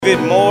it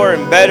more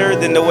and better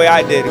than the way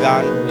I did,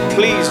 God.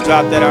 Please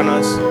drop that on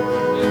us.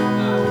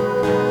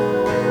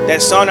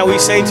 That song that we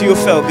sang to you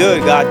felt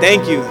good, God.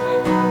 Thank you.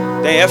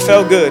 It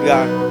felt good,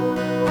 God.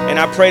 And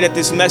I pray that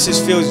this message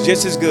feels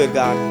just as good,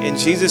 God. In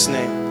Jesus'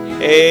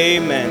 name,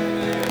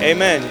 amen.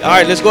 Amen. All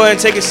right, let's go ahead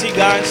and take a seat,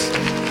 guys.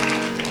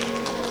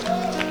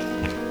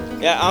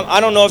 Yeah,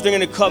 I don't know if they're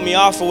going to cut me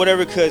off or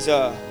whatever, because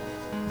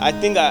I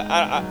think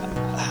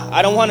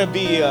I don't want to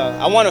be,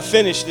 I want to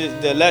finish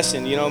the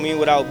lesson, you know what I mean,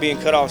 without being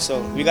cut off.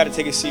 So we got to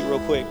take a seat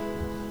real quick.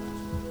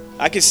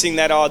 I could sing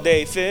that all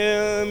day.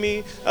 Feel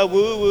me, a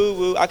woo, woo,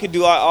 woo. I could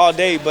do all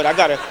day, but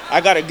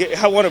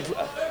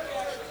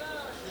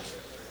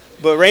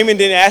but Raymond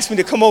didn't ask me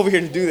to come over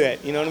here to do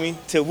that, you know what I mean,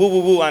 to woo,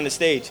 woo, woo on the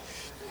stage.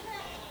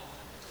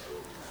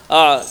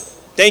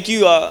 Thank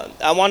you.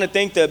 I want to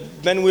thank the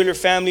Ben Wheeler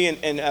family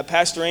and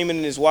Pastor Raymond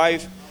and his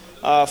wife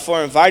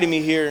for inviting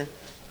me here.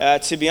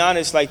 To be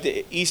honest, like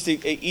the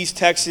East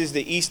Texas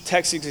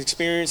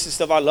experience and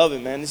stuff, I love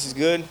it, man. This is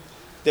good.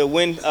 The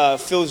wind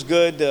feels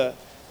good. The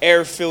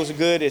air feels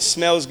good. It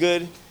smells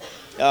good.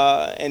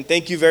 And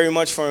thank you very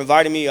much for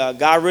inviting me.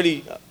 God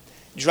really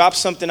dropped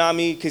something on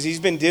me because he's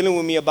been dealing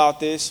with me about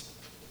this.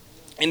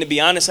 And to be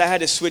honest, I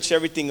had to switch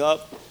everything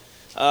up.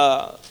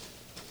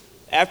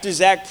 After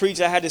Zach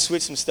preached, I had to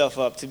switch some stuff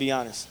up, to be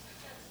honest.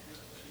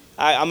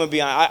 I'm going to be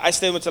honest. I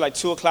stayed until like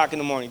 2 o'clock in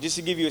the morning just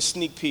to give you a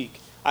sneak peek.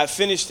 I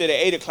finished it at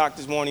 8 o'clock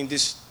this morning,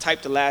 just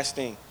typed the last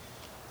thing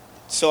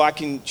so I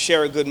can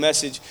share a good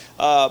message.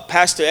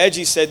 Pastor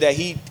Edgy said that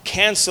he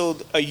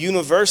canceled a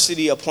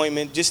university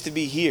appointment just to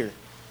be here.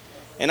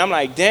 And I'm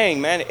like,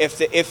 dang, man,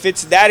 if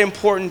it's that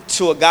important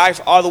to a guy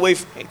all the way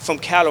from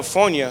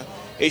California,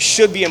 it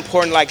should be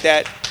important like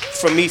that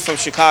for me from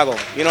Chicago.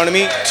 You know what I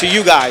mean? To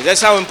you guys.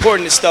 That's how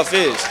important this stuff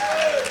is.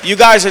 You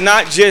guys are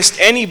not just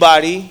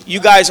anybody. You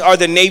guys are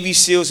the Navy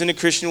SEALs in the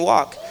Christian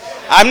walk.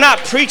 I'm not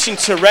preaching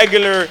to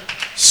regular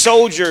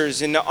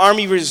soldiers in the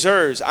Army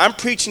Reserves. I'm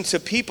preaching to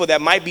people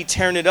that might be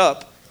tearing it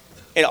up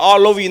and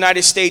all over the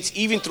United States,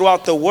 even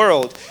throughout the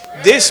world.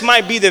 This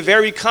might be the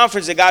very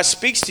conference that God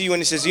speaks to you and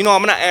he says, you know,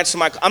 I'm not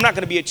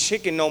going to be a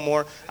chicken no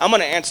more. I'm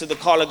going to answer the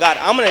call of God.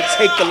 I'm going to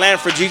take the land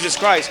for Jesus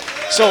Christ.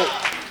 So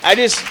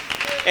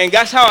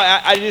that's how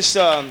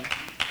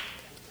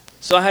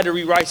so I had to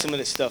rewrite some of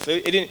this stuff.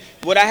 It didn't,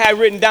 what I had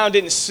written down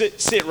didn't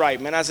sit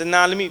right, man. I said,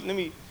 nah, let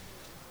me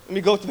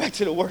go back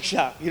to the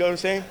workshop. You know what I'm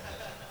saying?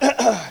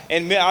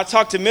 And I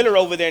talked to Miller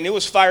over there, and it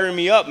was firing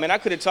me up, man. I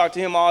could have talked to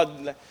him all.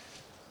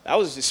 I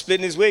was just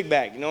splitting his wig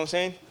back. You know what I'm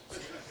saying?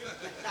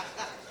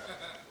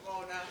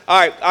 All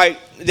right.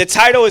 The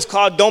title is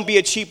called "Don't Be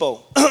a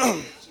Cheapo."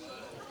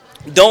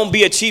 Don't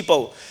be a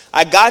cheapo.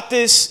 I got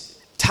this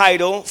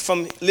title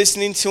from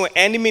listening to an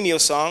Andy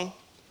Mineo song,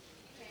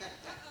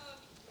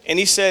 and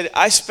he said,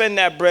 "I spend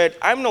that bread.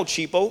 I'm no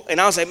cheapo." And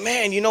I was like,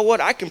 "Man, you know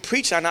what? I can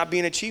preach on not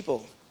being a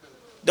cheapo.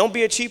 Don't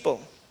be a cheapo."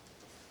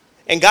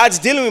 And God's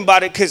dealing with me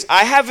about it because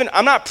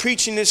I'm not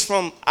preaching this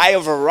from I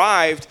have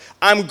arrived.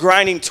 I'm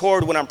grinding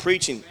toward what I'm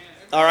preaching.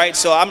 All right.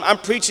 So I'm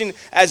preaching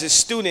as a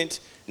student,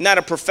 not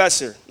a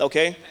professor.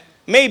 Okay.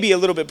 Maybe a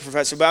little bit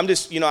professor, but I'm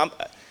just,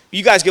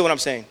 you guys get what I'm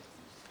saying.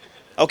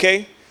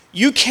 Okay.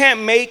 You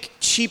can't make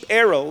cheap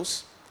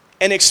arrows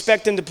and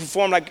expect them to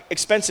perform like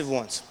expensive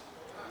ones.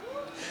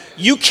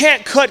 You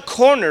can't cut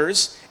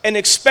corners and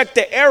expect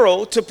the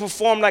arrow to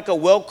perform like a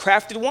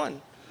well-crafted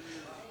one.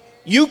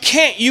 You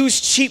can't use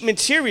cheap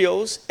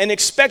materials and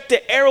expect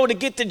the arrow to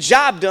get the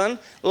job done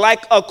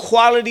like a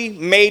quality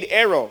made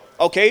arrow,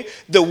 okay?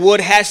 The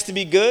wood has to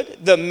be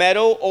good. The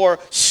metal or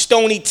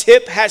stony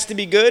tip has to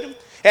be good. It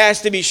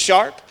has to be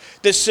sharp.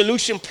 The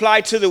solution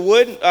applied to the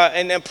wood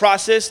and then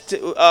processed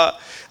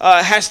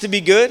has to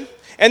be good.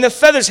 And the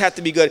feathers have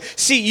to be good.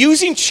 See,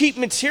 using cheap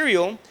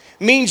material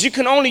means you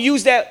can only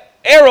use that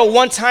arrow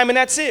one time and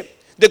that's it.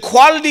 The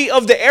quality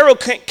of the arrow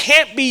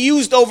can't be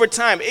used over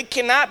time. It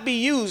cannot be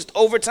used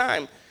over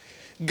time.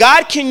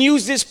 God can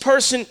use this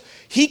person.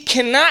 He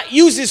cannot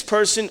use this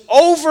person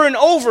over and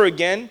over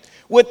again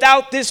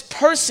without this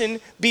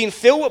person being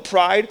filled with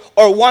pride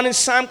or wanting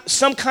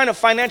some kind of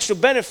financial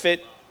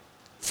benefit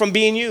from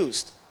being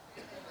used.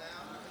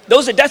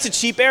 That's a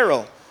cheap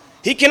arrow.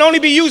 He can only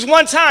be used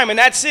one time and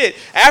that's it.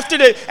 After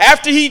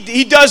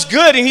he does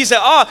good and he said,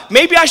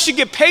 maybe I should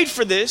get paid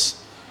for this.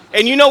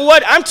 And you know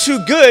what? I'm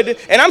too good,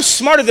 and I'm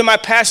smarter than my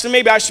pastor.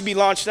 Maybe I should be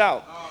launched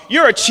out.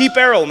 You're a cheap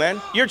arrow,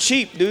 man. You're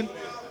cheap, dude.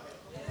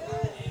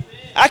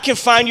 I can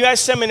find you at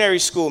seminary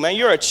school, man.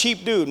 You're a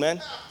cheap dude,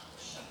 man.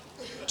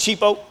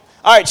 Cheapo. All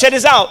right, check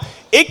this out.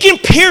 It can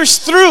pierce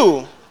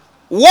through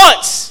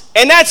once,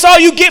 and that's all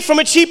you get from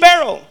a cheap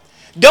arrow.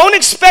 Don't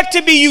expect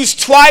to be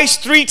used twice,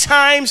 3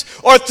 times,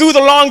 or through the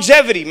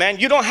longevity, man.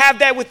 You don't have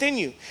that within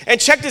you.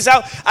 And check this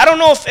out. I don't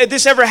know if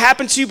this ever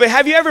happened to you, but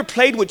have you ever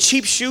played with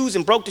cheap shoes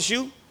and broke the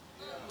shoe?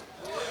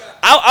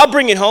 I'll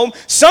bring it home.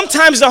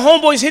 Sometimes the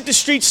homeboys hit the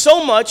streets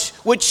so much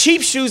with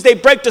cheap shoes, they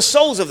break the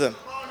soles of them.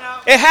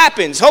 It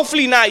happens.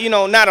 Hopefully not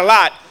a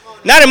lot.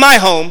 Not in my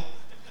home.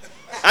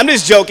 I'm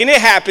just joking. It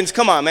happens.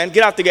 Come on, man.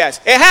 Get off the gas.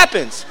 It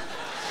happens.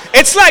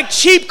 It's like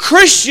cheap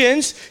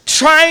Christians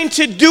trying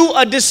to do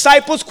a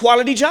disciple's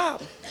quality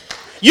job.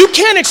 You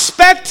can't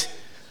expect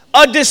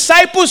a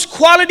disciple's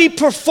quality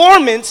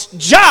performance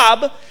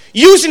job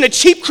using a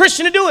cheap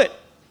Christian to do it.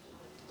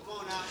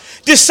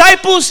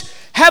 Disciples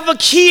have a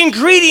key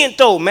ingredient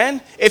though,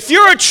 man. If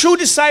you're a true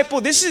disciple,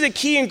 this is a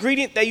key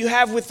ingredient that you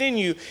have within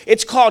you.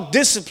 It's called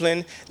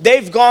discipline.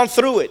 They've gone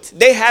through it.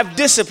 They have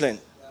discipline.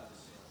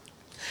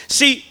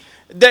 See,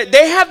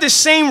 they have the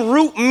same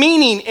root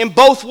meaning in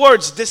both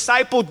words.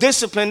 Disciple,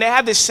 discipline. They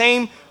have the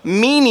same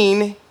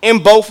meaning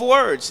in both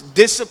words.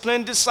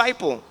 Discipline,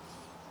 disciple.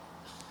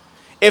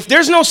 If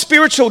there's no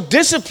spiritual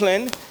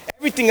discipline,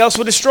 everything else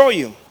will destroy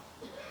you.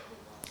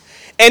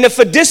 And if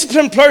a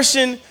disciplined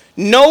person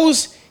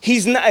knows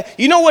he's not,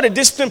 you know what a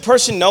disciplined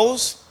person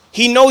knows?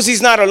 He knows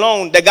he's not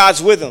alone, that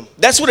God's with him.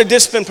 That's what a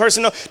disciplined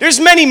person knows. There's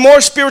many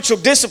more spiritual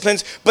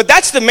disciplines, but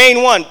that's the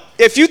main one.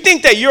 If you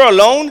think that you're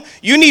alone,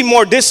 you need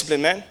more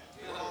discipline, man.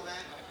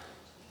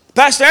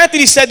 Pastor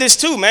Anthony said this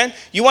too, man.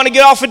 You want to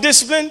get off of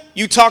discipline?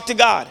 You talk to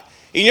God.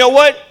 And you know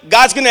what?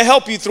 God's going to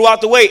help you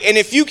throughout the way. And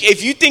if you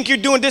think you're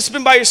doing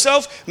discipline by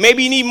yourself,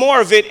 maybe you need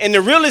more of it. And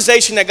the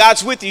realization that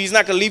God's with you, he's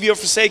not going to leave you or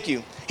forsake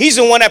you. He's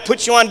the one that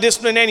puts you on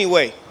discipline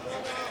anyway.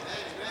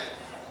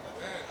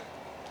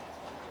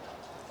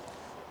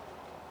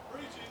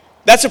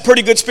 That's a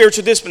pretty good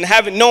spiritual discipline,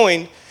 having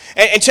knowing.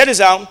 And check this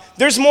out.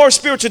 There's more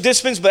spiritual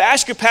disciplines, but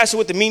ask your pastor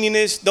what the meaning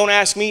is. Don't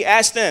ask me.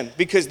 Ask them,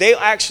 because they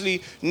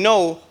actually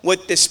know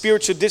what the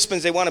spiritual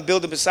disciplines they want to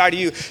build up inside of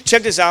you.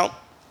 Check this out.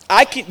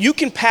 You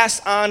can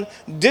pass on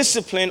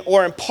discipline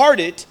or impart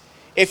it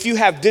if you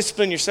have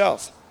discipline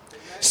yourself.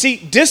 See,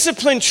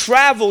 discipline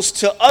travels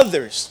to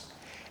others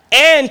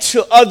and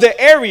to other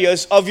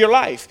areas of your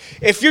life.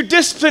 If you're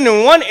disciplined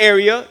in one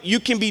area, you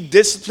can be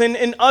disciplined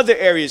in other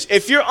areas.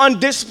 If you're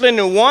undisciplined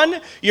in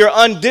one, you're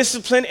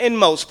undisciplined in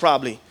most,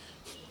 probably.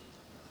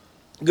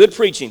 Good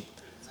preaching.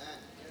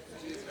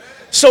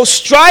 So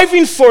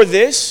striving for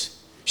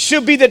this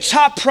should be the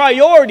top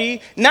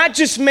priority, not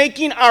just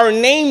making our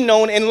name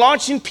known and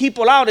launching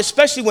people out,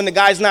 especially when the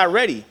guy's not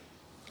ready.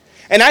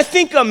 And I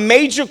think a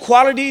major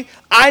quality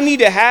I need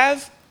to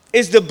have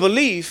is the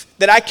belief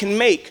that I can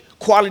make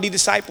quality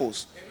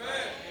disciples. Amen.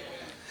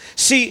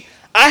 See,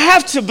 I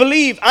have to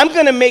believe I'm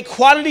going to make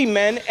quality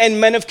men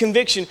and men of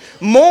conviction.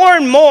 More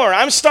and more,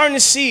 I'm starting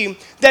to see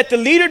that the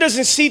leader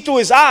doesn't see through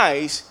his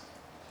eyes,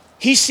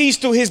 he sees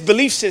through his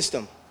belief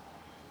system.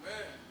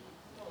 Amen.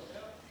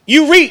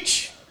 You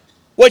reach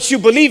what you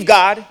believe,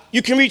 God,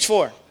 you can reach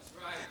for. Right.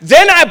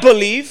 Then I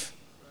believe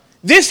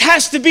this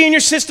has to be in your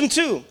system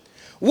too.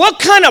 What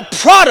kind of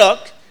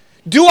product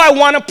do I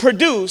want to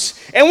produce?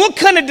 And what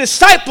kind of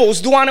disciples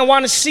do I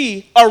want to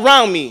see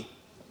around me?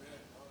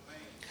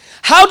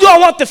 How do I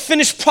want the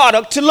finished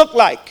product to look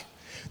like?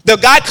 The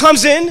guy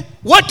comes in,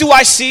 what do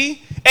I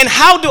see? And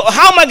how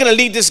am I going to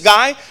lead this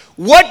guy?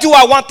 What do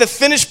I want the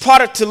finished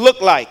product to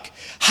look like?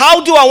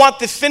 How do I want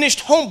the finished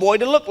homeboy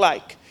to look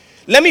like?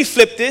 Let me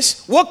flip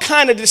this. What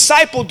kind of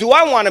disciple do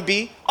I want to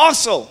be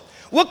also?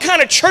 What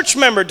kind of church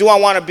member do I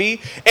want to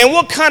be? And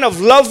what kind of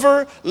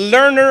lover,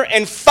 learner,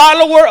 and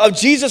follower of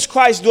Jesus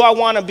Christ do I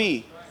want to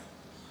be?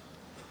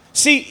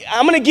 See,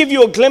 I'm going to give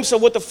you a glimpse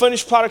of what the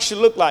finished product should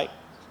look like.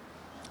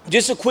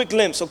 Just a quick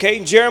glimpse,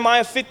 okay?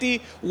 Jeremiah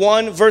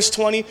 51, verse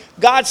 20.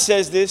 God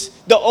says this.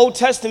 The Old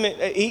Testament,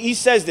 he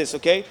says this,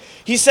 okay?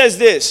 He says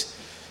this.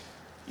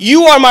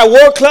 You are my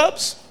war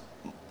clubs,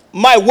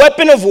 my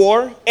weapon of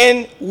war,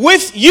 and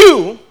with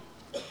you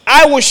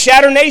I will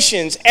shatter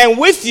nations, and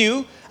with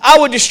you I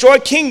will destroy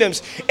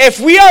kingdoms. If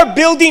we are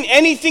building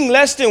anything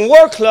less than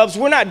war clubs,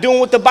 we're not doing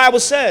what the Bible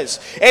says.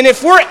 And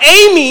if we're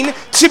aiming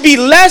to be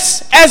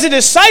less as a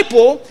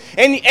disciple,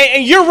 and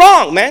you're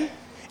wrong, man.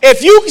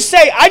 If you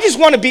say, I just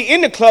want to be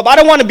in the club, I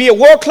don't want to be a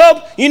war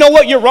club, you know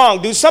what? You're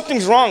wrong, dude.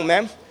 Something's wrong,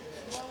 man.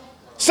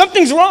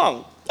 Something's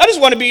wrong. I just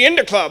want to be in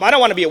the club. I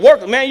don't want to be a war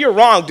club. Man, you're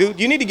wrong, dude.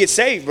 You need to get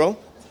saved, bro.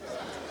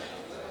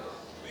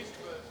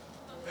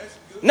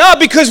 No,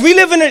 because we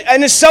live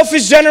in a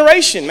selfish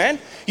generation, man.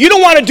 You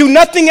don't want to do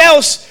nothing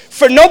else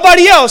for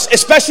nobody else,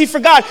 especially for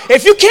God.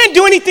 If you can't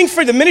do anything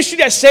for the ministry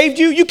that saved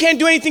you, you can't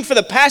do anything for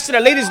the pastor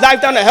that laid his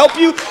life down to help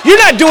you, you're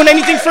not doing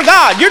anything for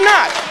God. You're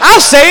not.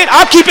 I'll say it.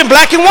 I'll keep it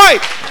black and white.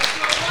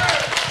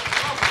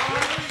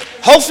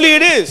 Hopefully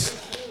it is.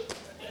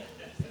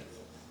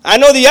 I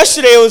know that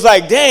yesterday it was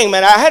like, dang,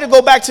 man, I had to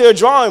go back to a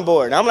drawing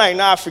board. I'm like,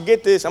 nah,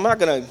 forget this. I'm not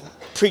going to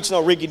preach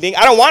no rinky-dink.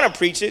 I don't want to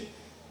preach it.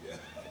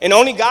 And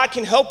only God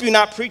can help you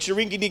not preach a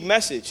rinky-dink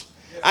message.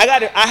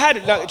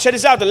 Check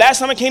this out. The last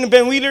time I came to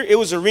Ben Wheeler, it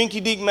was a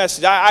rinky-dink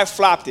message. I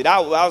flopped it. I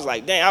was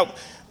like, dang,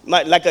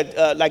 like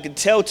a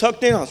tail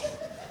tucked in.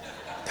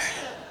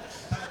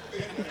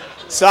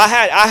 So I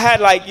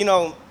had like, you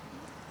know,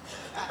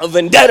 a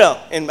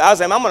vendetta. And I was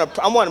like,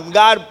 I want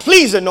God,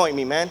 please anoint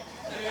me, man,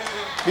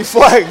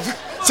 before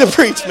to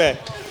preach, man.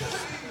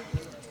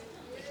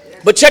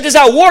 But check this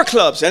out, war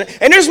clubs.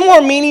 And there's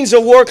more meanings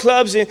of war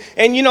clubs.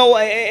 And you know,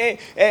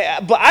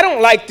 but I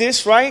don't like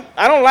this, right?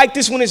 I don't like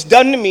this when it's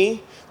done to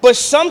me. But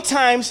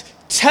sometimes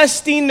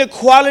testing the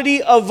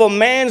quality of a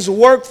man's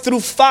work through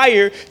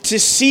fire to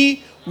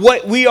see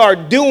what we are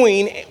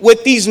doing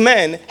with these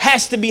men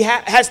has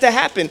to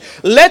happen.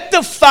 Let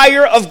the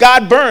fire of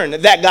God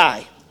burn that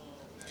guy.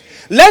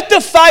 Let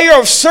the fire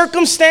of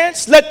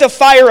circumstance, let the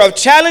fire of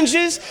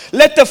challenges,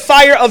 let the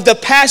fire of the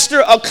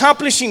pastor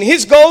accomplishing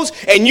his goals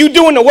and you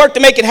doing the work to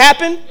make it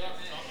happen.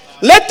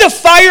 Let the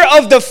fire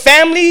of the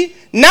family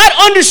not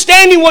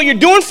understanding what you're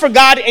doing for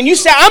God and you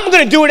say, I'm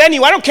going to do it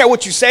anyway. I don't care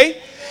what you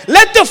say.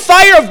 Let the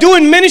fire of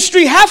doing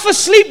ministry half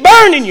asleep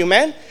burn in you,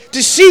 man,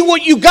 to see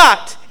what you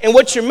got and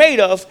what you're made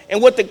of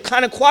and what the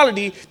kind of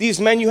quality these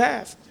men you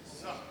have.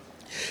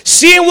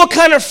 Seeing what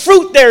kind of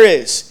fruit there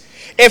is.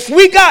 If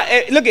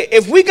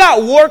we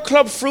got war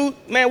club fruit,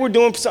 man, we're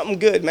doing something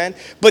good, man.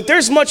 But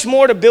there's much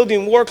more to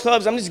building war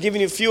clubs. I'm just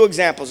giving you a few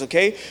examples,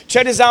 okay?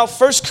 Check this out,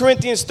 1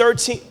 Corinthians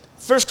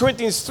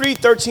 3,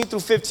 13 through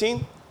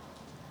 15.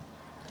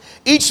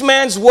 Each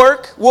man's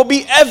work will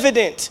be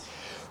evident,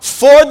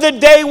 for the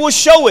day will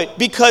show it,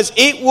 because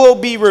it will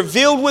be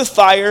revealed with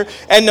fire,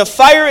 and the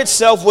fire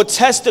itself will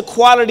test the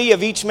quality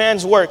of each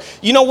man's work.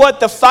 You know what?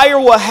 The fire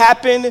will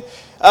happen.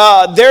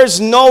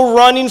 There's no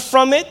running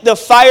from it. The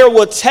fire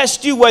will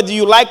test you whether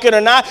you like it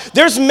or not.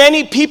 There's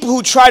many people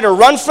who try to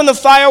run from the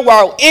fire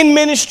while in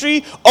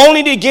ministry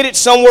only to get it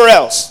somewhere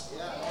else.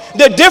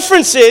 The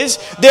difference is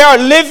they are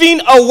living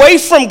away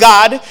from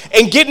God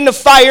and getting the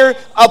fire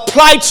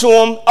applied to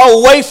them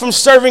away from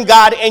serving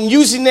God and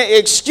using the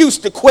excuse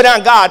to quit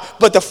on God,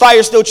 but the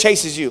fire still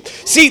chases you.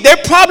 See,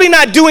 they're probably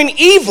not doing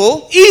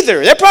evil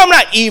either. They're probably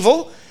not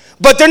evil,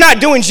 but they're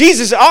not doing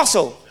Jesus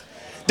also.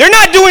 They're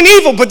not doing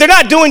evil, but they're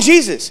not doing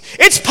Jesus.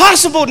 It's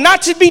possible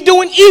not to be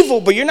doing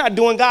evil, but you're not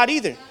doing God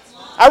either.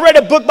 I read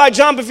a book by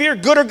John Bevere,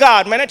 Good or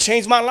God. Man, that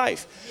changed my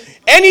life.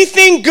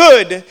 Anything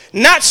good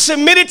not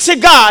submitted to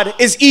God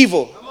is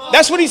evil.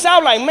 That's what he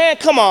sounded like. Man,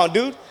 come on,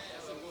 dude.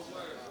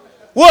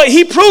 Well,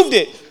 he proved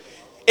it.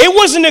 It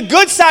wasn't the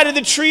good side of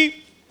the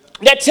tree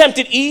that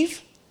tempted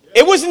Eve.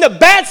 It wasn't the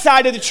bad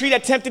side of the tree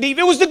that tempted Eve.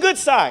 It was the good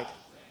side.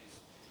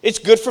 It's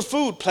good for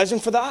food,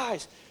 pleasant for the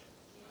eyes,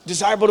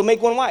 desirable to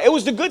make one wise. It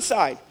was the good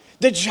side.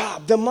 The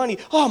job, the money.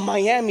 Oh,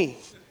 Miami.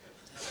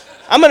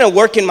 I'm going to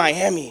work in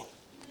Miami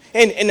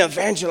and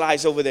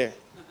evangelize over there.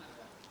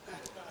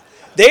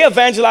 They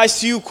evangelize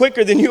to you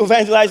quicker than you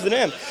evangelize to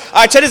them. All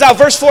right, check this out,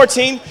 verse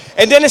 14.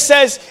 And then it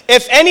says,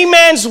 if any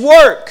man's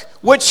work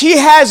which he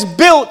has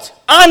built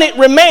on it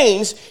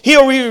remains,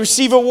 he'll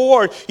receive a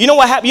reward. You know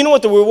what You know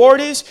what the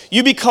reward is?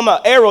 You become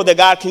an arrow that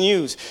God can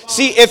use.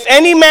 See, if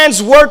any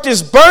man's work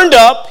is burned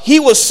up, he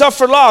will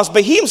suffer loss,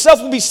 but he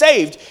himself will be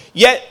saved,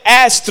 yet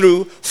as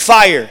through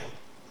fire.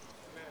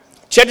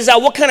 Check this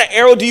out. What kind of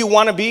arrow do you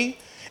want to be?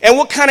 And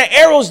what kind of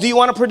arrows do you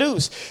want to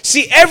produce?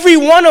 See, every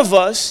one of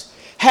us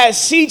has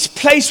seeds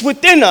placed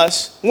within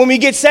us when we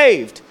get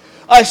saved.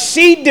 A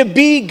seed to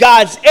be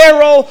God's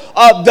arrow.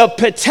 The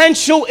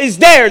potential is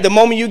there the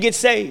moment you get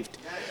saved.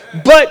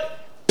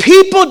 But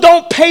people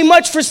don't pay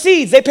much for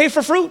seeds. They pay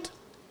for fruit.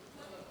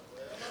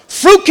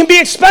 Fruit can be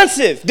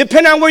expensive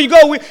depending on where you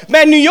go.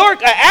 Man, New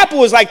York, an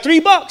apple is like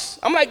 $3.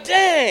 I'm like,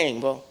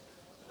 dang, bro.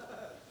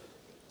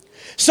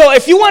 So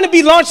if you want to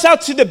be launched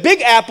out to the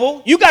big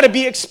apple, you got to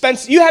be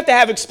expensive. You have to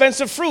have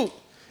expensive fruit.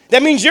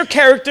 That means your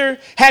character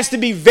has to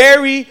be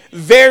very,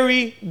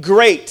 very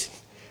great.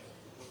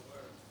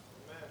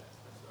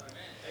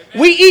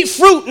 We eat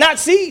fruit, not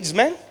seeds,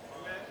 man.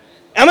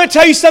 I'm going to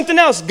tell you something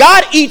else.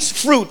 God eats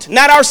fruit,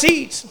 not our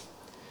seeds.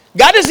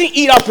 God doesn't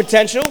eat our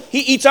potential. He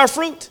eats our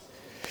fruit.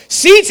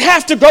 Seeds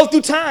have to go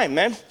through time,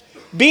 man.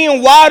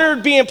 Being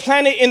watered, being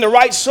planted in the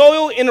right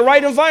soil, in the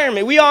right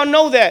environment. We all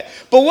know that.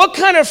 But what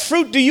kind of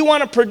fruit do you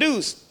want to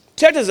produce?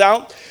 Check this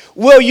out.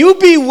 Will you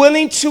be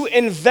willing to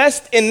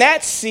invest in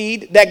that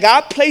seed that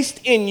God placed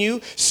in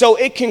you so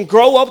it can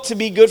grow up to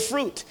be good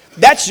fruit?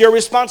 That's your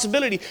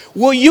responsibility.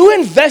 Will you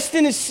invest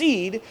in a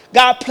seed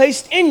God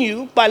placed in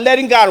you by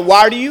letting God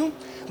water you,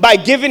 by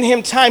giving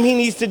him time he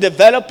needs to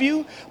develop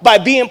you, by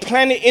being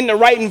planted in the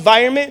right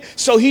environment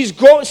so he's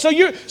growing, so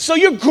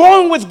you're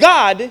growing with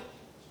God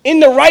in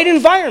the right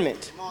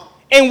environment?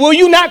 And will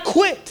you not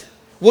quit?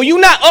 Will you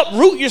not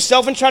uproot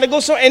yourself and try to go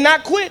somewhere and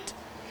not quit?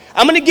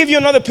 I'm going to give you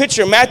another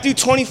picture, Matthew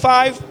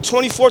 25,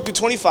 24 through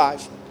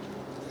 25.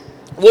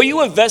 Will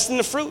you invest in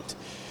the fruit?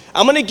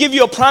 I'm going to give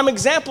you a prime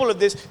example of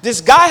this.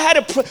 This guy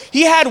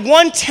had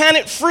one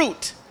talented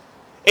fruit.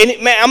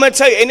 And man, I'm going to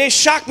tell you, and it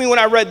shocked me when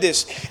I read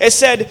this. It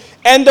said,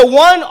 and the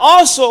one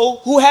also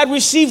who had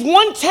received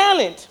one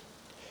talent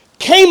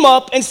came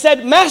up and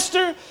said,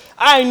 Master,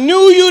 I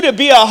knew you to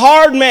be a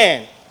hard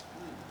man,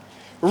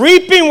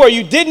 reaping where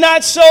you did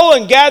not sow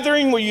and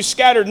gathering where you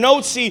scattered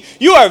no seed.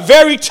 You are a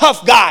very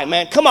tough guy,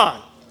 man. Come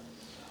on.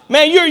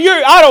 Man,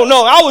 I don't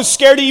know. I was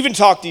scared to even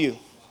talk to you.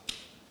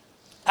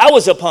 I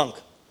was a punk.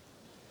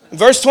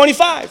 Verse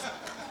 25.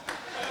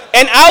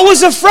 And I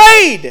was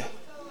afraid.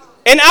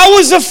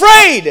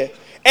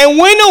 And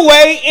went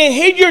away and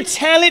hid your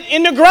talent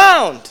in the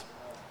ground.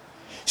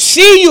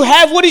 See, you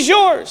have what is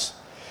yours.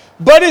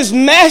 But his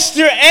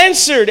master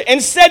answered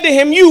and said to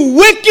him, you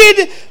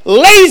wicked,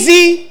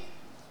 lazy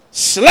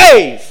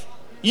slave.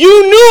 You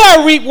knew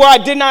I reap where I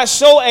did not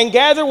sow and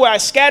gather where I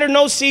scattered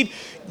no seed.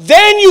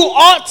 Then you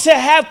ought to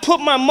have put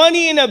my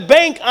money in a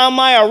bank on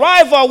my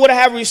arrival. I would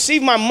have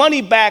received my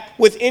money back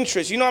with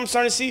interest. You know what I'm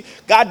starting to see?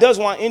 God does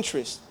want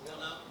interest.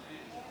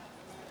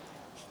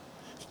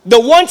 The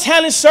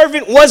one-talent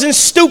servant wasn't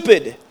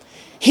stupid.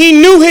 He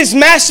knew his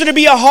master to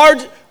be a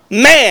hard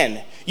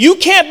man. You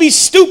can't be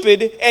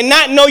stupid and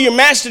not know your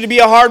master to be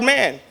a hard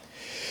man.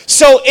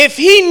 So if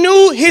he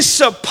knew his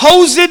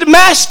supposed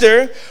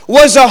master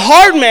was a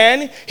hard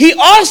man, he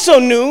also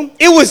knew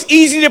it was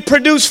easy to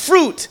produce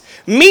fruit,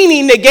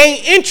 meaning to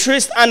gain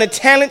interest on the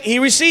talent he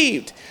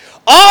received.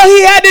 All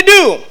he had to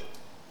do,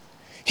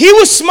 he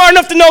was smart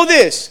enough to know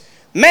this.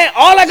 Man,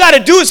 all I got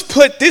to do is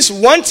put this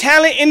one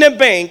talent in the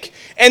bank,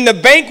 and the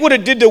bank would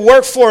have did the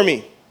work for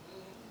me.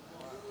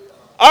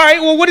 All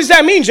right, well, what does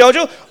that mean,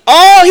 Jojo?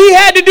 All he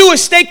had to do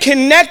is stay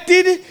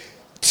connected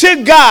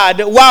to God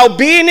while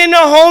being in the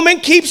home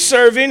and keep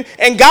serving,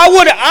 and God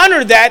would have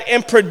honored that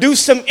and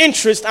produced some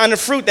interest on the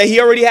fruit that he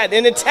already had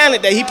and the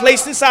talent that he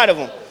placed inside of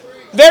him.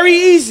 Very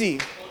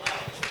easy.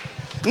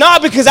 No,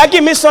 because I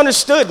get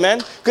misunderstood, man.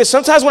 Because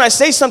sometimes when I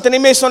say something, they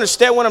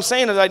misunderstand what I'm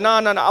saying. I'm like, no.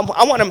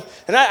 I want them.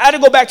 And I had to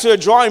go back to the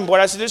drawing board.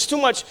 I said, there's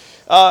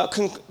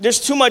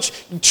too much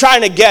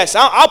trying to guess.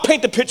 I'll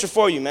paint the picture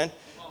for you, man.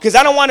 Because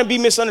I don't want to be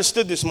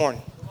misunderstood this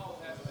morning.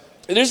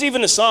 There's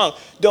even a song,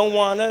 don't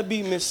want to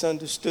be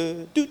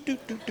misunderstood. Do, do,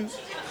 do, do.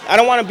 I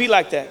don't want to be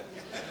like that.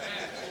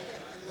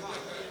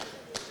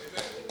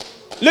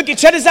 Look,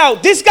 check this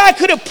out. This guy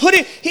could have put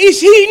it,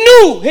 he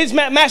knew his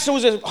master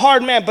was a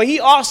hard man, but he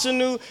also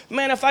knew,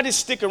 man, if I just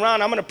stick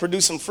around, I'm going to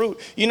produce some fruit.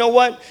 You know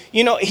what?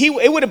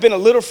 It would have been a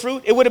little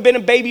fruit. It would have been a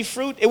baby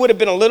fruit. It would have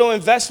been a little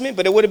investment,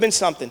 but it would have been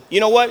something. You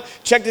know what?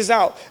 Check this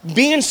out.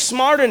 Being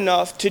smart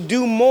enough to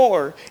do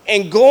more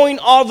and going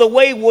all the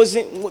way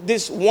wasn't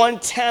this one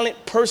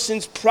talent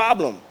person's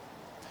problem.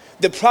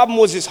 The problem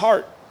was his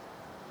heart.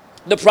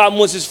 The problem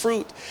was his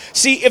fruit.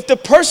 See, if the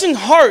person's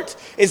heart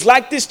is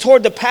like this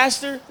toward the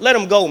pastor, let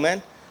him go,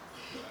 man.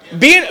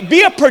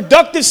 Be a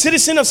productive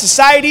citizen of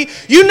society.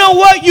 You know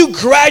what? You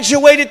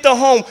graduated the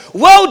home.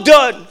 Well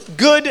done,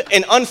 good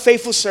and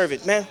unfaithful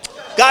servant, man.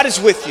 God is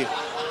with you.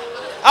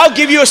 I'll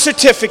give you a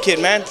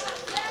certificate, man.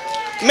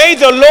 May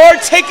the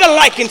Lord take a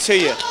liking to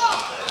you.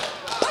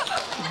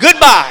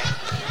 Goodbye.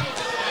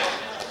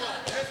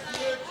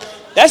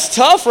 That's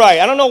tough, right?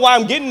 I don't know why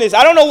I'm getting this.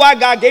 I don't know why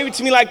God gave it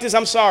to me like this.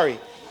 I'm sorry.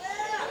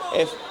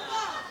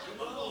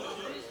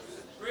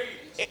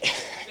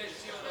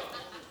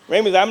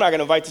 Raymond's, I'm not going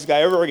to invite this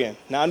guy ever again.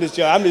 No, I'm just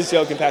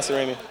joking, Pastor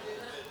Raymond.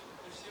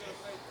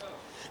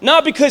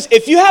 No, because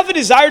if you have a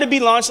desire to be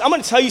launched, I'm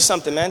going to tell you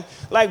something, man.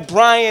 Like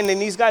Brian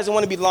and these guys that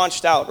want to be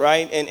launched out,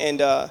 right?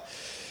 And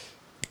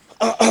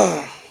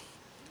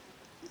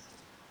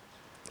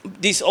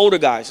these older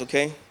guys,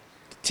 okay?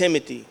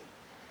 Timothy,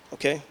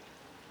 okay?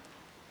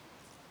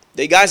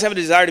 They guys have a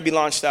desire to be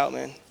launched out,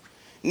 man.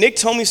 Nick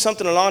told me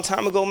something a long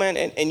time ago, man,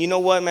 and you know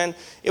what, man?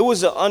 It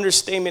was an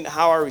understatement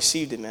how I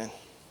received it, man.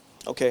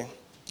 Okay?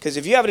 Because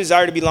if you have a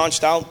desire to be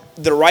launched out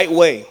the right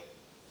way,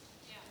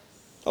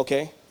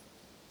 okay,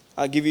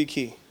 I'll give you a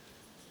key.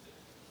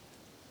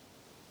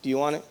 Do you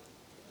want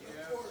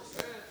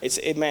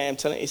it? Man, I'm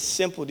telling you, it's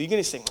simple. You're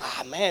going to say,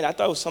 man, I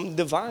thought it was something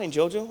divine,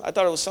 Jojo. I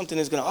thought it was something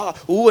that's going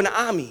to, an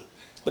army.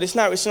 But it's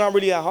not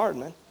really that hard,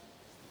 man.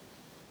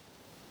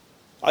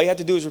 All you have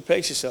to do is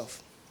replace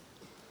yourself.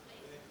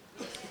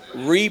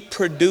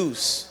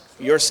 Reproduce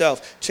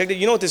yourself. Check that.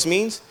 You know what this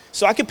means?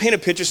 So I can paint a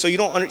picture so you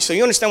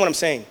understand what I'm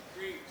saying.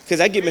 Because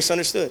I get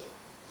misunderstood.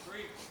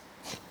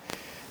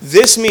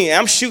 This means,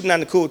 I'm shooting on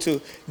the cool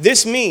too.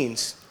 This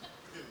means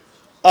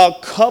a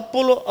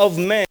couple of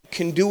men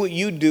can do what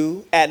you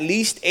do at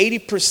least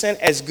 80%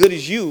 as good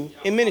as you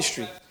in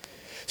ministry.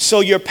 So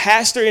your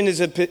pastor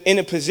is in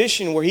a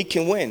position where he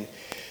can win.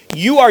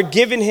 You are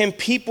giving him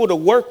people to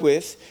work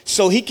with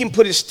so he can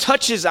put his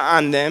touches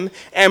on them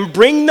and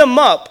bring them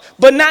up,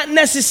 but not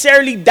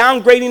necessarily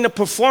downgrading the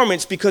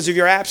performance because of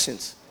your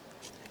absence.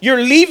 You're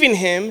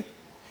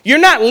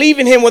not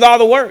leaving him with all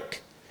the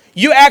work.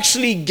 You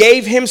actually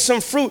gave him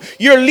some fruit.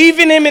 You're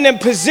leaving him in a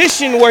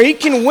position where he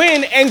can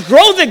win and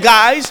grow the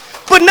guys,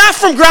 but not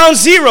from ground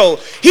zero.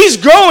 He's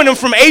growing them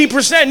from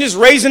 80% and just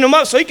raising them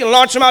up so he can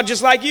launch them out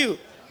just like you.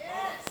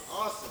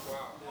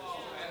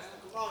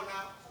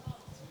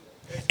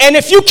 And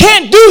if you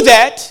can't do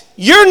that,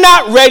 you're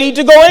not ready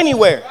to go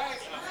anywhere.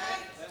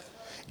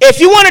 If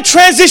you want to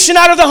transition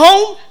out of the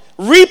home,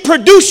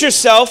 reproduce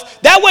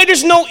yourself. That way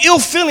there's no ill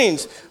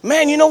feelings.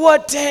 Man, you know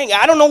what? Dang,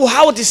 I don't know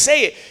how to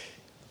say it.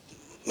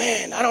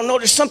 Man, I don't know.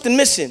 There's something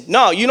missing.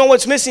 No, you know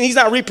what's missing? He's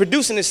not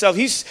reproducing himself.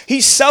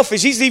 He's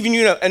selfish. He's leaving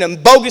you in a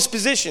bogus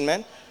position,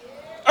 man.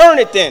 Earn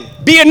it then.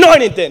 Be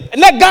anointed then. And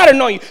let God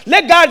anoint you.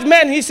 Let God,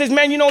 man, he says,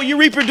 man, you know, you're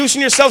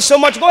reproducing yourself so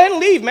much. Go ahead and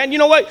leave, man. You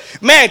know what?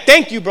 Man,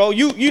 thank you, bro.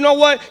 You know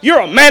what? You're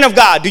a man of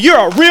God. Dude, you're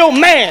a real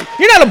man.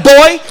 You're not a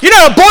boy. You're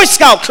not a Boy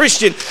Scout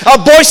Christian. A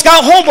Boy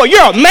Scout homeboy.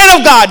 You're a man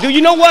of God. Dude,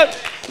 you know what?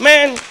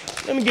 Man,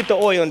 let me get the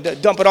oil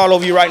and dump it all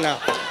over you right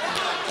now.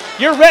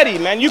 You're ready,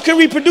 man. You can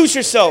reproduce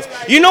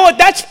yourself. You know what?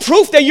 That's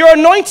proof that you're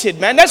anointed,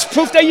 man. That's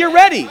proof that you're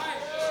ready.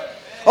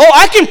 Oh,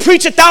 I can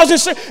preach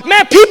 1,000.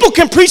 Man, people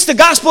can preach the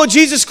gospel of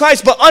Jesus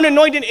Christ, but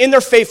unanointed in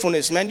their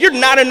faithfulness, man. You're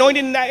not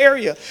anointed in that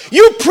area.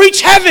 You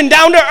preach heaven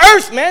down to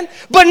earth, man,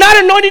 but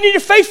not anointed in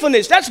your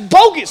faithfulness. That's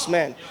bogus,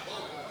 man.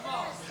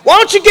 Why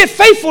don't you get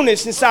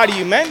faithfulness inside of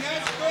you, man?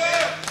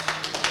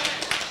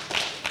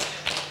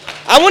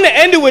 I want to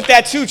end it with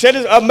that too.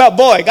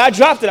 Boy, God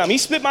dropped it on me. He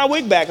split my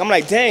wig back. I'm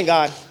like, dang,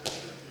 God.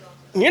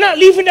 You're not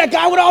leaving that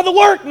guy with all the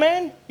work,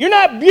 man. You're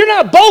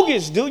not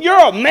bogus, dude. You're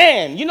a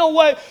man. You know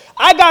what?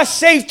 I got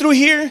saved through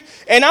here,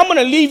 and I'm going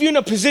to leave you in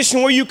a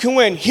position where you can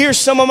win. Here's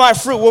some of my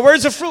fruit. Well,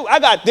 where's the fruit? I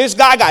got this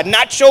guy. I got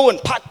Nacho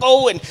and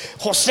Paco and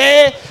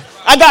Jose.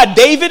 I got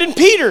David and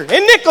Peter and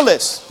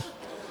Nicholas.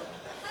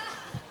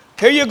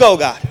 Here you go,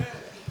 God.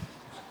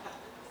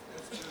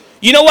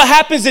 You know what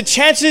happens? The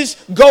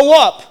chances go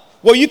up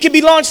where you can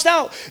be launched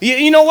out.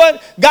 You know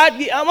what? God,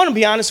 I want to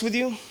be honest with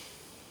you.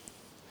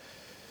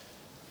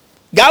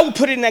 God will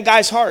put it in that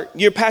guy's heart,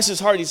 your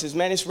pastor's heart. He says,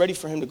 man, it's ready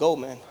for him to go,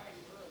 man.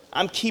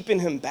 I'm keeping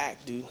him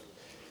back, dude.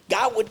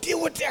 God would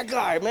deal with that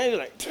guy, man. You're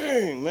like,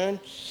 dang, man.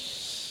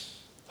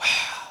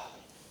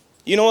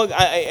 You know what?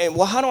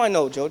 Well, how do I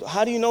know, Jojo?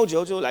 How do you know,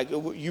 Jojo? Like,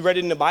 you read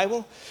it in the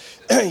Bible?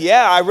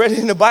 Yeah, I read it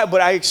in the Bible,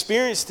 but I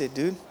experienced it,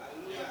 dude.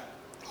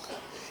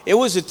 It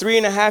was a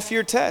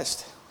 3.5-year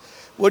test.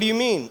 What do you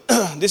mean?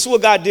 This is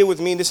what God did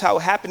with me, and this is how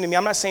it happened to me.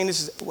 I'm not saying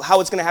this is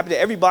how it's going to happen to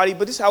everybody,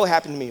 but this is how it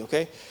happened to me,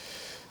 okay?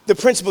 The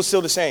principle's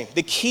still the same.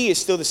 The key is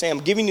still the same.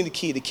 I'm giving you the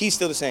key. The key's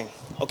still the same,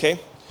 okay?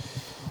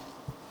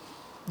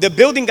 The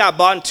building got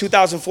bought in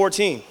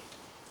 2014.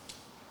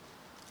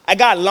 I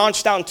got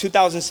launched out in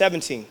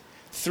 2017,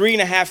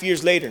 3.5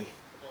 years later.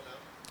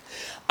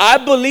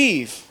 I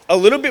believe a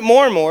little bit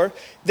more and more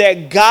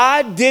that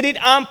God did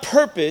it on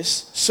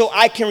purpose so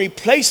I can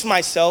replace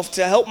myself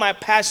to help my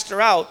pastor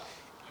out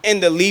in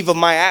the leave of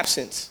my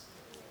absence.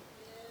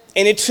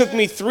 And it took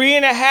me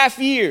 3.5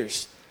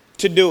 years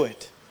to do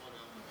it.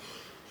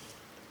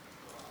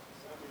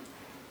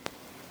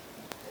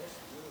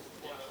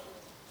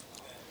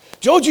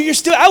 Jojo, you're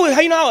still,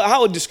 you know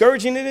how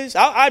discouraging it is?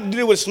 I did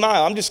it with a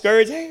smile. I'm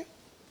discouraged. Hey,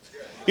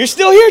 you're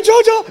still here,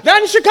 Jojo?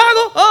 Not in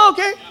Chicago? Oh,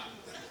 okay.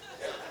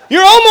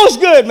 You're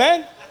almost good,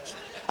 man.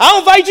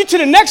 I'll invite you to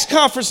the next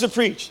conference to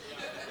preach.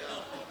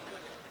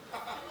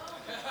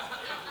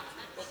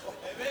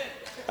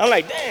 I'm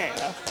like, dang.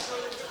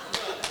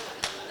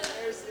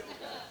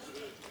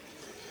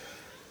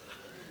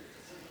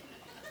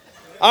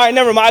 All right,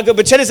 never mind.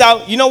 But check this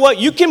out. You know what?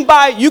 You can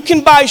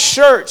buy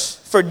shirts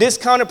for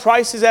discounted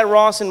prices at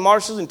Ross and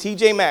Marshalls and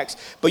TJ Maxx,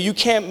 but you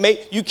can't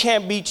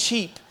be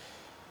cheap,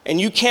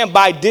 and you can't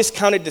buy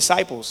discounted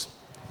disciples,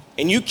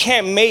 and you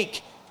can't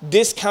make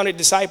discounted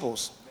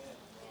disciples.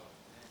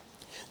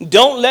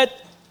 Don't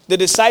let the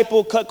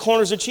disciple cut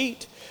corners or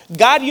cheat.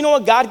 God, you know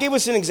what? God gave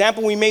us an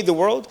example when we made the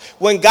world.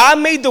 When God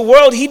made the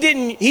world, he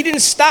didn't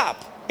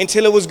stop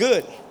until it was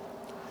good.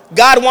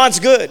 God wants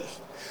good.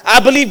 I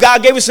believe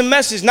God gave us a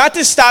message not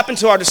to stop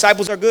until our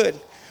disciples are good.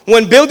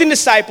 When building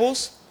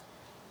disciples,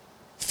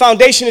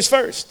 foundation is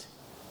first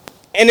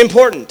and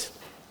important.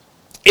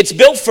 It's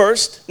built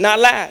first, not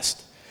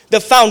last. The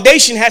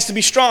foundation has to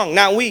be strong,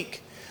 not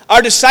weak.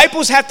 Our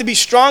disciples have to be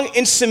strong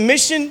in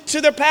submission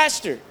to their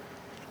pastor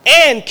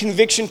and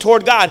conviction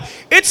toward God.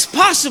 It's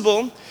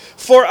possible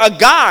for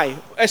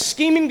a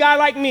scheming guy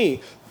like me,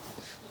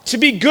 to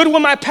be good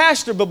with my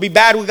pastor but be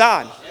bad with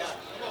God.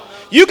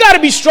 You got to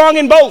be strong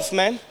in both,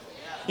 man.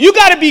 You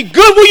got to be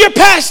good with your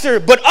pastor,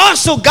 but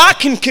also God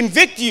can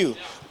convict you.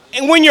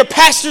 And when your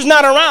pastor's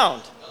not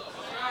around,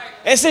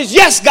 and says,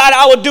 yes, God,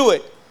 I will do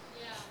it.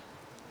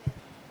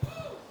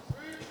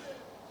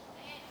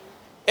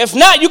 If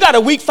not, you got a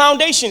weak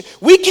foundation.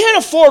 We can't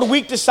afford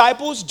weak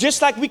disciples,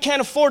 just like we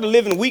can't afford to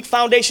live in weak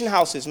foundation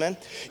houses, man.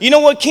 You know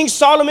what? King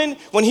Solomon,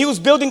 when he was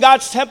building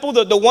God's temple,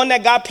 the one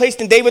that God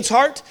placed in David's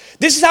heart,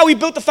 this is how he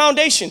built the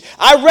foundation.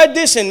 I read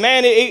this, and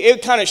man,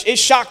 it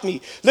shocked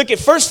me. Look at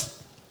 1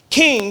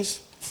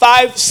 Kings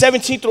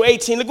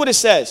 5:17-18. Look what it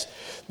says.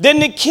 Then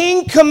the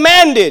king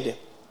commanded,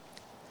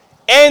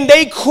 and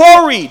they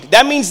quarried.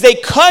 That means they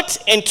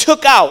cut and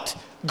took out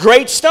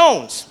great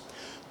stones,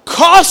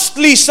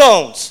 costly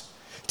stones,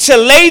 to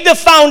lay the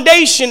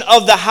foundation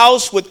of the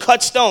house with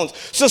cut stones.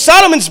 So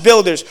Solomon's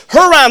builders,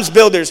 Hiram's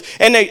builders,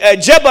 and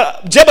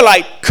the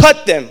Jebelite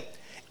cut them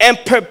and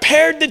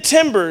prepared the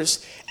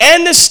timbers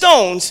and the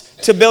stones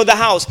to build the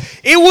house.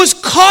 It was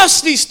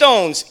costly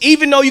stones,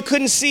 even though you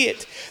couldn't see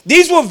it.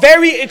 These were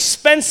very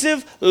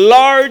expensive,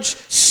 large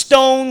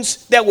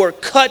stones that were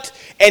cut,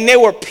 and they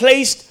were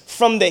placed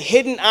from the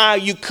hidden eye.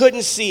 You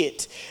couldn't see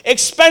it.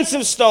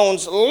 Expensive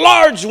stones,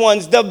 large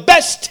ones, the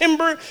best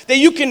timber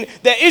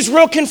that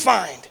Israel can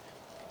find.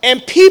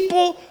 And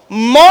people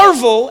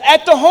marvel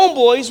at the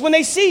homeboys when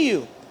they see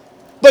you.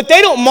 But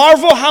they don't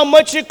marvel how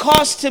much it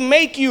costs to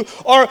make you,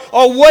 or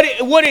what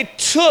it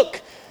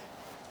took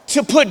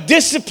to put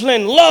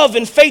discipline, love,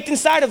 and faith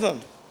inside of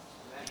them.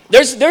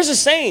 There's a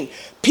saying,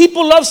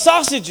 people love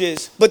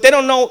sausages, but they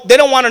don't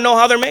want to know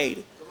how they're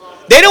made.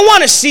 They don't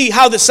want to see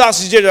how the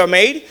sausages are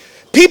made.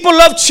 People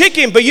love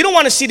chicken, but you don't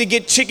want to see the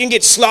chicken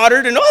get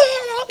slaughtered and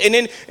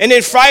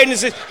then fried and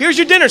says, here's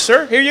your dinner,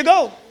 sir. Here you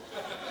go.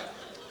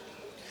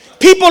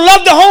 People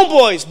love the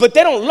homeboys, but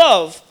they don't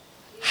love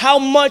how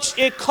much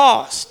it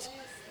costs.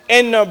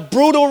 And the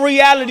brutal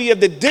reality of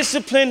the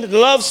disciplined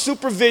love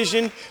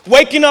supervision,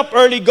 waking up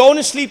early, going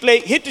to sleep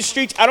late, hit the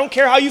streets. I don't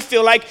care how you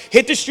feel like,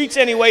 hit the streets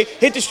anyway,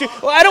 hit the street.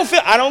 Well,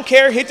 I don't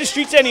care, hit the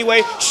streets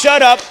anyway.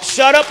 Shut up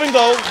and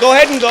go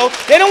ahead and go.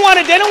 They don't want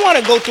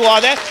to go through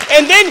all that.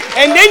 And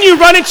then you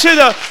run into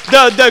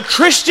the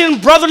Christian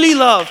brotherly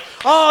love.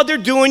 Oh, they're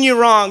doing you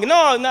wrong.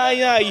 No,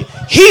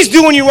 he's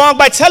doing you wrong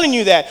by telling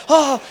you that.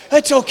 Oh,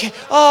 that's okay.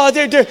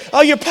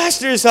 Oh, your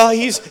pastor is,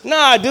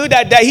 dude,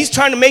 that he's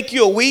trying to make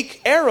you a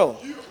weak arrow.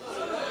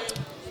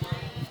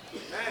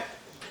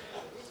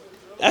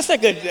 That's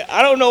like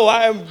I don't know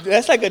why,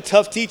 that's like a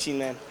tough teaching,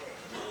 man.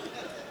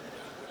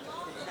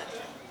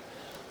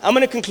 I'm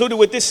going to conclude it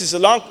with this. It's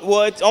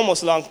it's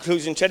almost a long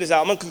conclusion. Check this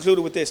out. I'm going to conclude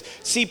it with this.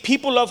 See,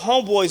 people love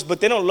homeboys, but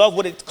they don't love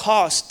what it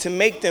costs to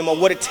make them or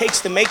what it takes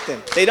to make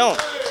them. They don't.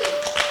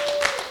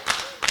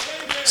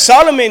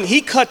 Solomon,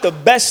 he cut the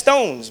best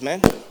stones,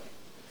 man.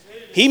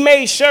 He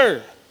made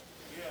sure.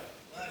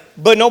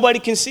 But nobody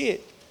can see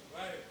it.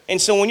 And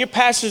so when your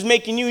pastor's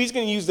making you, he's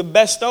going to use the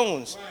best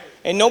stones.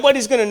 And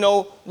nobody's going to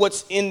know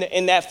what's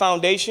in that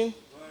foundation.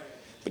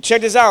 But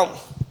check this out.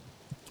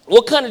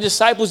 What kind of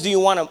disciples do you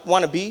want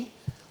to be?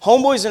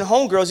 Homeboys and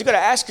homegirls, you got to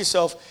ask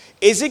yourself,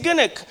 is it going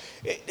to,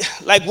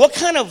 like, what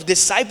kind of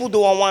disciple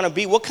do I want to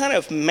be? What kind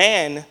of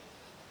man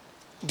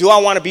do I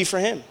want to be for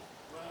him?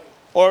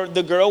 Or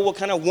the girl, what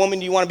kind of woman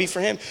do you want to be for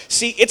him?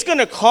 See, it's going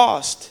to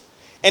cost,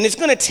 and it's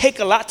going to take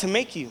a lot to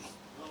make you.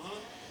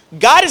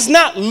 God is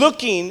not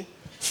looking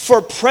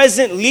for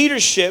present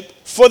leadership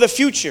for the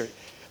future,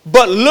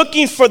 but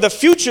looking for the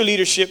future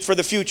leadership for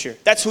the future.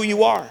 That's who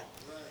you are.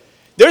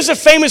 There's a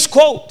famous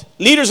quote,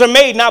 leaders are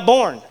made, not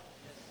born.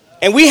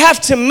 And we have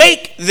to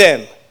make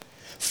them.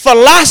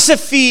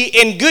 Philosophy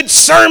and good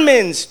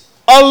sermons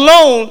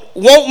alone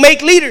won't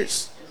make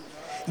leaders.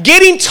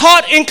 Getting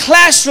taught in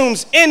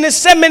classrooms, in the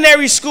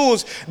seminary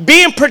schools,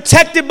 being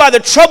protected by the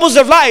troubles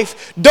of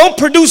life don't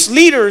produce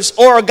leaders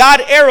or a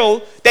God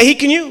arrow that he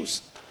can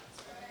use.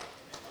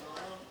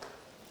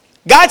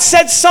 God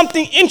said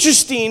something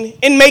interesting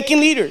in making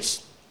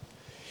leaders.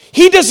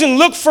 He doesn't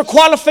look for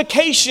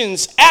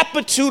qualifications,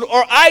 aptitude,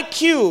 or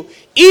IQ,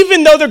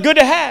 even though they're good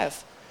to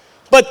have.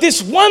 But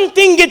this one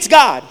thing gets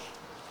God.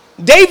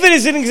 David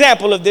is an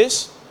example of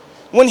this.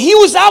 When he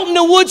was out in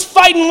the woods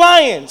fighting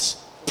lions,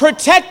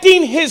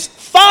 protecting his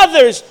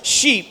father's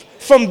sheep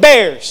from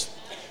bears,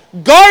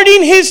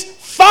 guarding his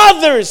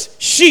father's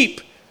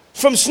sheep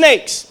from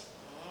snakes.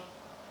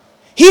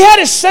 He had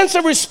a sense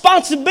of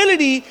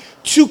responsibility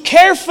to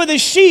care for the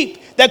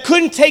sheep that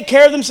couldn't take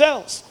care of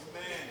themselves.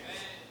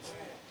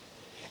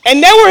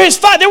 And they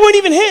weren't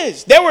even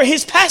his. They were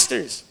his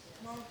pastors.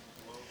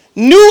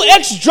 New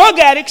ex-drug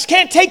addicts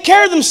can't take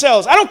care of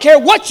themselves. I don't care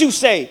what you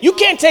say. You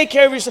can't take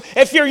care of yourself.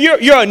 If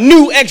you're a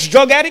new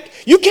ex-drug addict,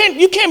 you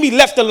can't be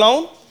left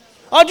alone.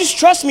 Oh, just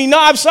trust me. No,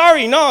 I'm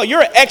sorry. No,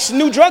 you're an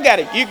ex-new drug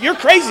addict. You're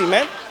crazy,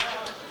 man.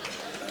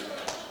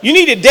 You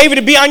needed David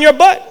to be on your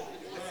butt.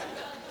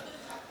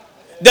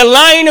 The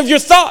lying of your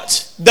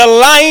thoughts. The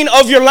lying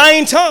of your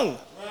lying tongue.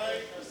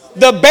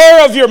 The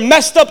bear of your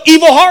messed up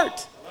evil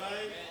heart.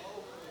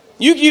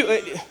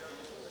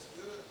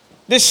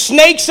 The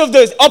snakes of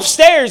the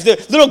upstairs, the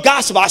little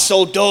gossip. I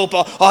so dope.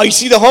 Oh, you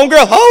see the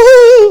homegirl?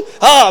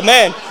 Oh,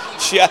 man.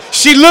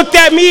 She looked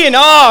at me and,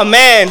 oh,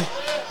 man.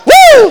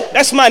 Woo!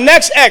 That's my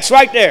next ex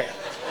right there.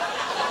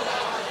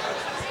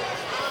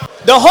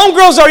 The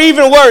homegirls are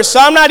even worse, so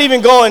I'm not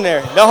even going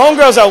there. The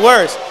homegirls are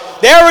worse.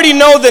 They already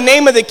know the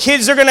name of the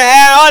kids they're going to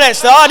have, all that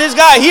stuff. Oh, this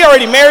guy, he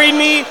already married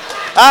me.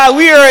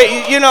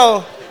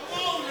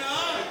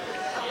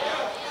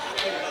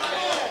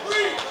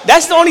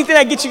 That's the only thing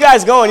that gets you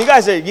guys going. You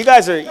guys need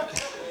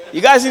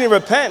to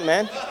repent,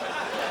 man.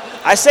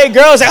 I say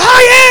girls, like,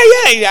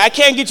 oh, yeah. I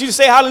can't get you to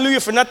say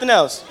hallelujah for nothing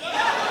else.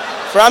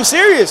 For I'm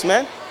serious,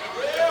 man.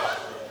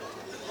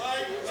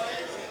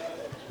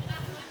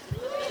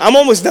 I'm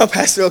almost done,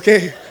 Pastor,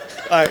 okay?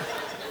 All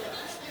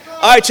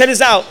right, check this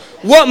out.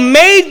 What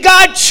made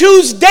God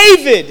choose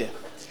David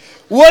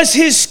was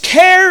his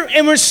care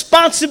and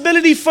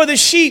responsibility for the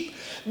sheep,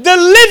 the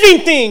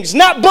living things,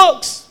 not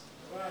books.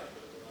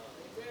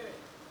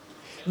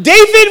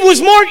 David was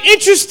more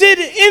interested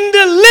in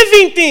the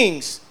living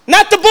things,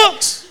 not the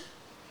books.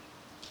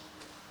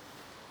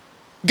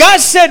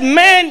 God said,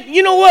 man,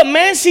 you know what?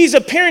 Man sees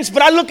appearance,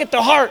 but I look at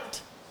the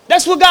heart.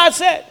 That's what God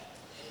said.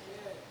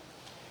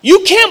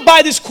 You can't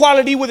buy this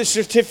quality with a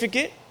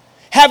certificate.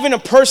 Having a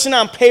person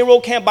on payroll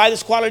can't buy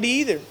this quality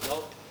either.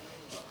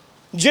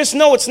 Just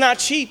know it's not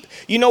cheap.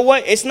 You know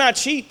what? It's not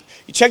cheap.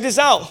 You check this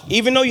out.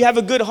 Even though you have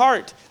a good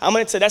heart, I'm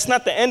going to say that's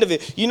not the end of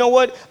it. You know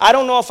what? I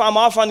don't know if I'm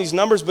off on these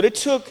numbers, but it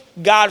took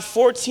God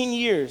 14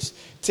 years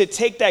to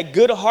take that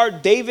good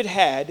heart David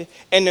had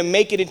and to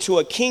make it into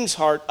a king's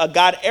heart, a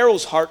God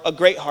arrow's heart, a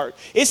great heart.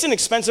 It's an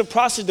expensive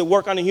process to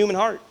work on a human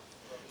heart.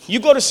 You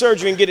go to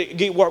surgery and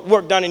get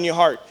work done in your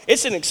heart.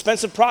 It's an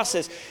expensive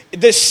process.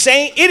 It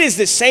is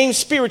the same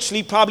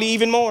spiritually, probably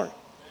even more.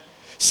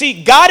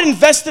 See, God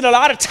invested a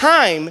lot of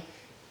time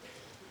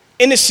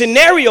in the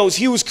scenarios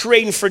he was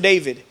creating for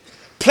David,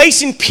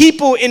 placing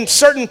people in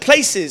certain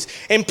places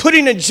and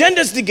putting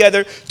agendas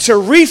together to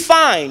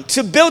refine,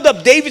 to build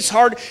up David's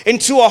heart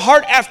into a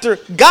heart after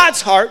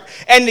God's heart,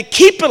 and to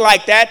keep it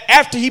like that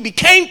after he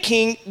became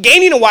king,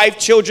 gaining a wife,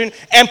 children,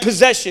 and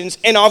possessions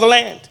in all the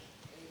land.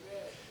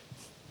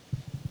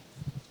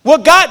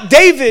 What got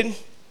David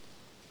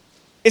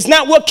is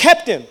not what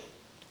kept him.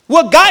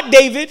 What got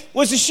David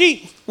was the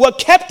sheep. What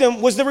kept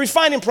him was the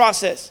refining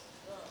process.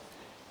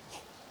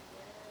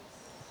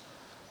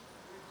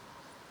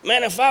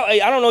 Man, I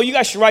don't know, you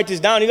guys should write this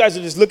down. You guys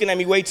are just looking at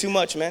me way too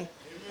much, man.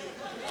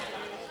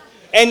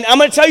 And I'm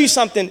going to tell you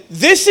something.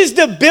 This is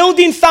the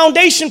building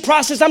foundation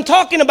process I'm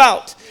talking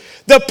about.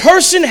 The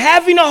person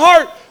having a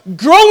heart,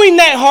 growing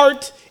that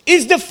heart,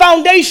 is the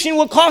foundation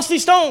with costly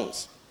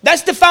stones.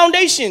 That's the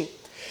foundation.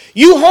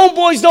 You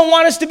homeboys don't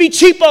want us to be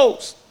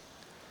cheapos.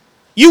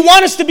 You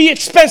want us to be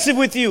expensive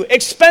with you.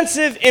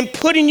 Expensive in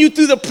putting you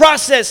through the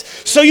process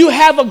so you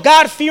have a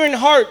God-fearing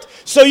heart.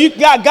 So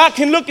God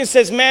can look and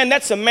says, man,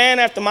 that's a man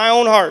after my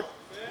own heart.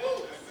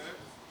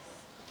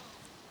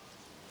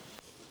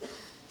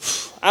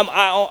 I'm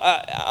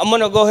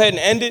going to go ahead and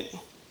end it.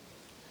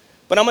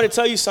 But I'm going to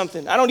tell you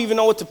something. I don't even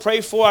know what to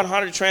pray for on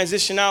how to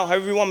transition out,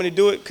 however you want me to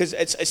do it, because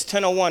it's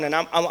 10:01, and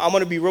I'm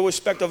going to be real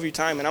respectful of your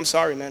time, and I'm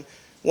sorry, man.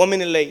 1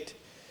 minute late.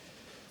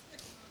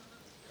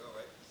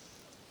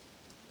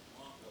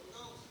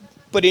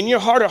 But in your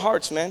heart of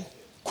hearts, man,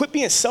 quit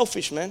being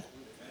selfish, man.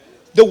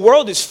 The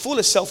world is full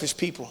of selfish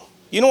people.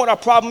 You know what our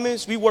problem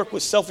is? We work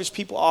with selfish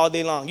people all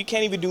day long. You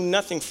can't even do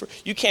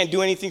you can't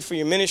do anything for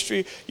your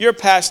ministry, your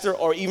pastor,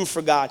 or even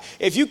for God.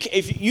 If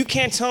you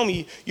can't tell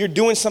me you're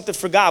doing something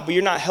for God, but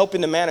you're not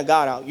helping the man of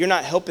God out, you're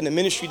not helping the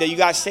ministry that you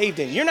got saved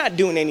in, you're not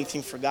doing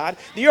anything for God.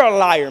 You're a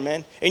liar,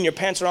 man, and your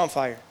pants are on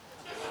fire.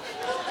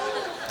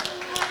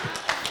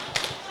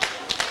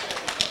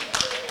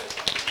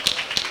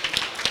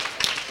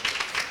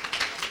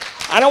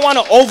 I don't want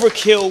to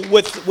overkill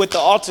with the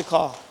altar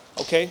call,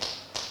 okay?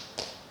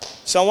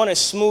 So I want a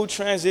smooth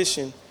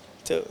transition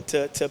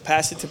to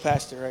pass it to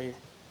Pastor right here.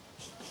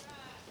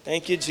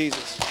 Thank you,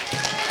 Jesus.